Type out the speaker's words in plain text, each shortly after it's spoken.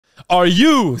Are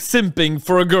you simping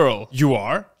for a girl? You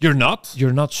are? You're not?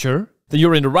 You're not sure? Then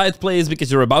you're in the right place because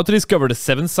you're about to discover the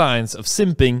 7 signs of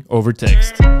simping over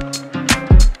text.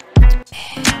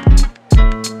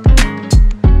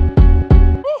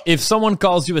 If someone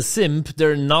calls you a simp,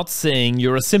 they're not saying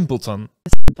you're a simpleton. A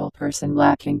simple person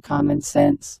lacking common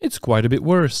sense. It's quite a bit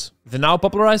worse. The now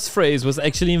popularized phrase was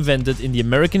actually invented in the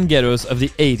American ghettos of the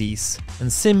 80s, and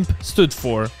simp stood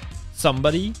for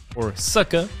somebody or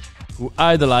sucker who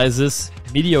idolizes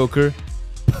mediocre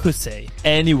pussy.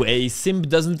 Anyway, simp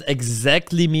doesn't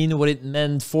exactly mean what it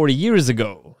meant 40 years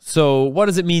ago. So what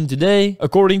does it mean today?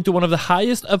 According to one of the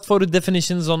highest upvoted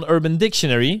definitions on Urban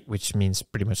Dictionary, which means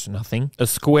pretty much nothing, a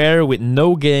square with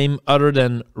no game other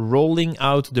than rolling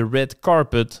out the red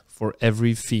carpet for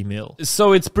every female.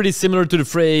 So it's pretty similar to the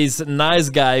phrase nice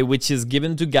guy, which is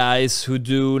given to guys who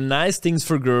do nice things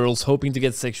for girls hoping to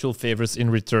get sexual favors in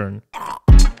return.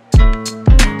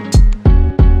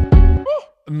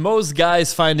 Most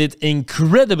guys find it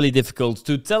incredibly difficult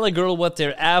to tell a girl what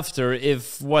they're after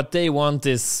if what they want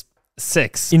is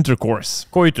sex, intercourse,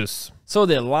 coitus. So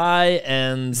they lie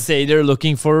and say they're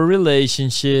looking for a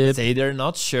relationship, say they're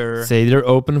not sure, say they're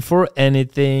open for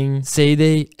anything, say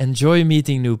they enjoy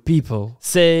meeting new people,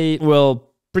 say, well,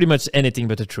 pretty much anything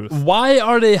but the truth. Why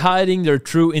are they hiding their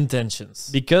true intentions?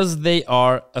 Because they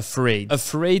are afraid.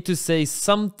 Afraid to say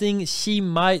something she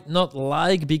might not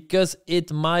like because it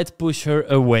might push her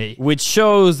away. Which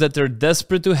shows that they're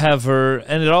desperate to have her,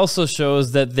 and it also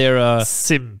shows that they're a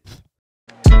simp.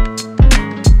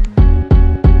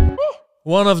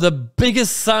 One of the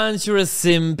biggest signs you're a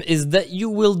simp is that you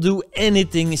will do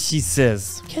anything she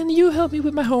says. Can you help me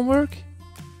with my homework?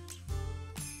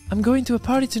 I'm going to a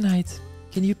party tonight.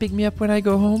 Can you pick me up when I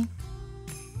go home?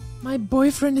 My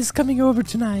boyfriend is coming over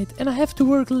tonight and I have to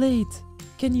work late.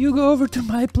 Can you go over to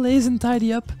my place and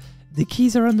tidy up? The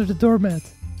keys are under the doormat.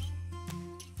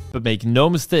 But make no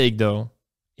mistake though,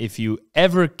 if you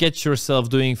ever catch yourself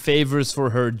doing favors for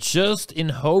her just in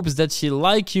hopes that she'll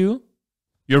like you,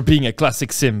 you're being a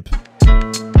classic simp.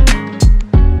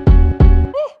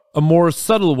 A more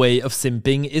subtle way of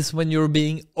simping is when you're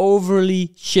being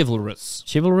overly chivalrous.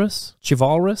 Chivalrous?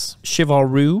 Chivalrous?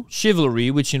 Chivalry?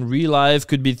 Chivalry, which in real life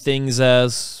could be things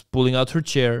as pulling out her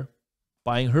chair,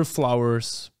 buying her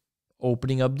flowers,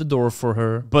 opening up the door for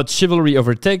her. But chivalry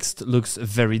over text looks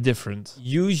very different.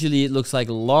 Usually it looks like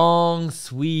long,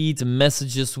 sweet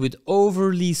messages with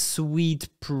overly sweet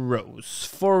prose.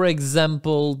 For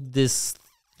example, this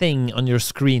thing on your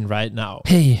screen right now.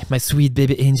 Hey, my sweet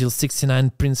baby angel, 69,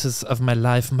 princess of my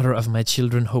life, mother of my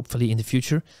children, hopefully in the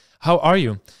future. How are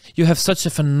you? You have such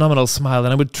a phenomenal smile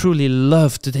and I would truly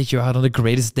love to take you out on the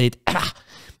greatest date.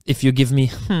 If you give me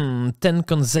 10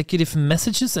 consecutive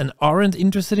messages and aren't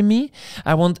interested in me,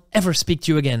 I won't ever speak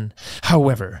to you again.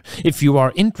 However, if you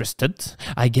are interested,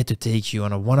 I get to take you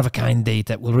on a one-of-a-kind date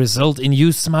that will result in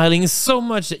you smiling so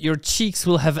much that your cheeks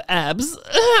will have abs.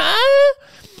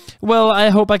 Well, I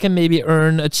hope I can maybe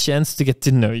earn a chance to get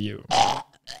to know you.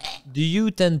 Do you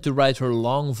tend to write her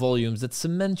long volumes that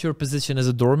cement your position as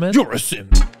a doormat? You're a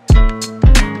simp.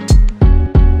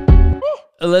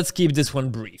 Let's keep this one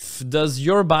brief. Does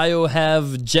your bio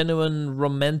have genuine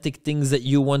romantic things that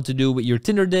you want to do with your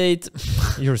Tinder date?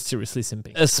 You're seriously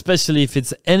simping. Especially if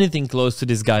it's anything close to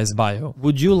this guy's bio.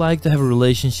 Would you like to have a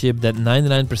relationship that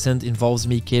 99% involves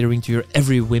me catering to your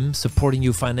every whim, supporting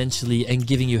you financially and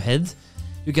giving you head?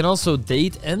 You can also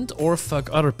date and or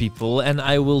fuck other people and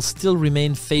I will still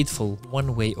remain faithful.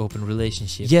 One-way open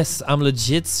relationship. Yes, I'm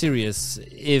legit serious.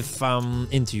 If I'm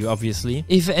into you, obviously.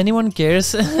 If anyone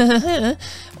cares, I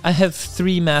have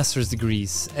 3 master's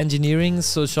degrees. Engineering,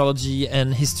 sociology,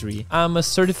 and history. I'm a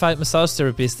certified massage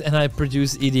therapist and I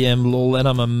produce EDM lol and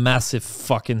I'm a massive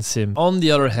fucking simp. On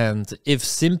the other hand, if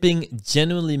simping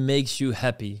genuinely makes you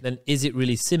happy, then is it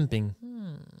really simping?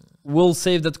 We'll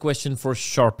save that question for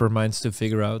sharper minds to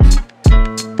figure out.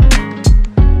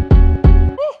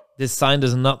 This sign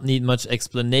does not need much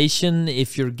explanation.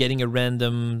 If you're getting a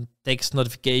random text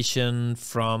notification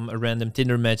from a random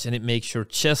Tinder match and it makes your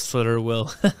chest flutter,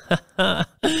 well,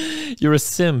 you're a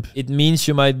simp. It means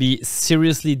you might be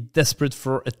seriously desperate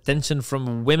for attention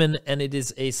from women and it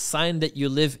is a sign that you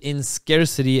live in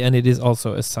scarcity and it is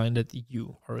also a sign that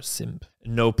you are a simp.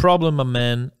 No problem, my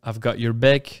man. I've got your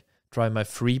back. Try my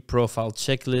free profile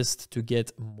checklist to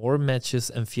get more matches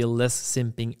and feel less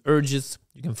simping urges.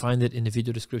 You can find it in the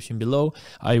video description below.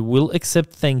 I will accept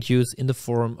thank yous in the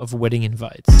form of wedding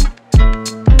invites.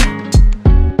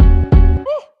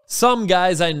 Some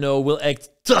guys I know will act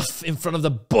tough in front of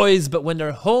the boys, but when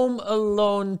they're home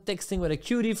alone texting with a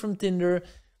cutie from Tinder,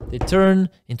 they turn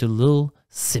into little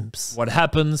simps. What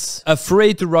happens?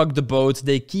 Afraid to rock the boat,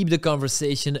 they keep the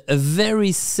conversation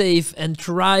very safe and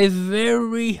try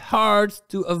very hard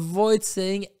to avoid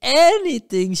saying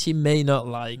anything she may not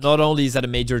like. Not only is that a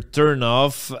major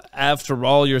turn-off, after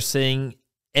all, you're saying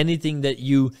anything that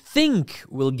you think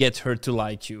will get her to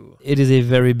like you. It is a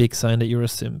very big sign that you're a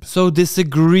simp. So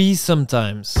disagree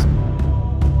sometimes.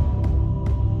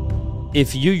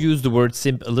 If you use the word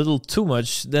simp a little too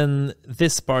much, then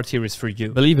this part here is for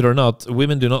you. Believe it or not,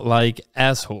 women do not like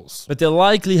assholes. But they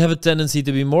likely have a tendency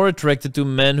to be more attracted to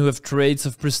men who have traits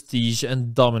of prestige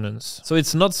and dominance. So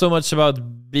it's not so much about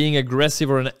being aggressive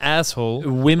or an asshole.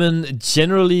 Women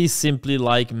generally simply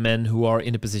like men who are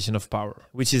in a position of power,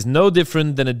 which is no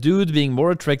different than a dude being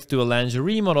more attracted to a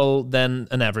lingerie model than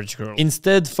an average girl.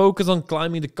 Instead, focus on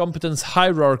climbing the competence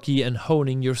hierarchy and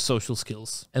honing your social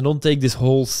skills. And don't take this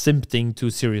whole simp thing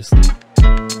too seriously.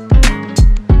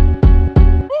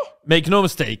 Make no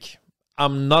mistake,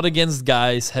 I'm not against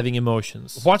guys having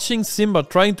emotions. Watching Simba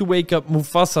trying to wake up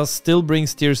Mufasa still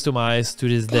brings tears to my eyes to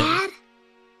this day. Dad?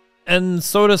 And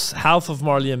so does half of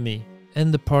Marley and Me.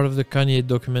 And the part of the Kanye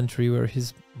documentary where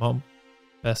his mom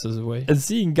passes away. And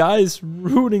seeing guys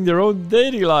ruining their own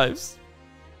dating lives.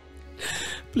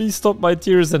 Please stop my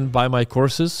tears and buy my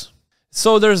courses.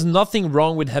 So there's nothing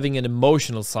wrong with having an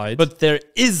emotional side, but there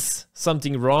is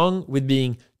something wrong with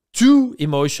being too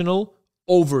emotional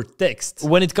over text.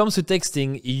 When it comes to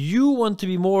texting, you want to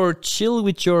be more chill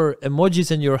with your emojis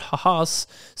and your ha-has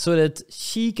so that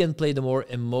she can play the more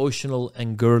emotional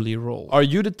and girly role. Are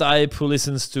you the type who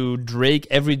listens to Drake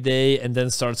every day and then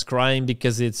starts crying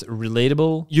because it's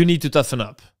relatable? You need to toughen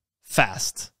up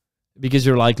fast because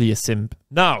you're likely a simp.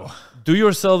 Now, do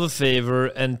yourself a favor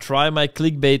and try my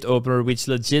clickbait opener, which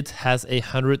legit has a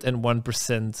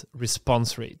 101%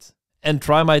 response rate. And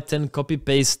try my 10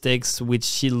 copy-paste texts, which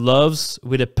she loves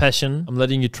with a passion. I'm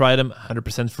letting you try them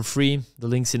 100% for free. The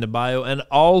link's in the bio. And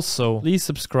also, please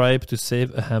subscribe to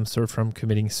save a hamster from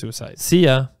committing suicide. See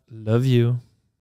ya. Love you.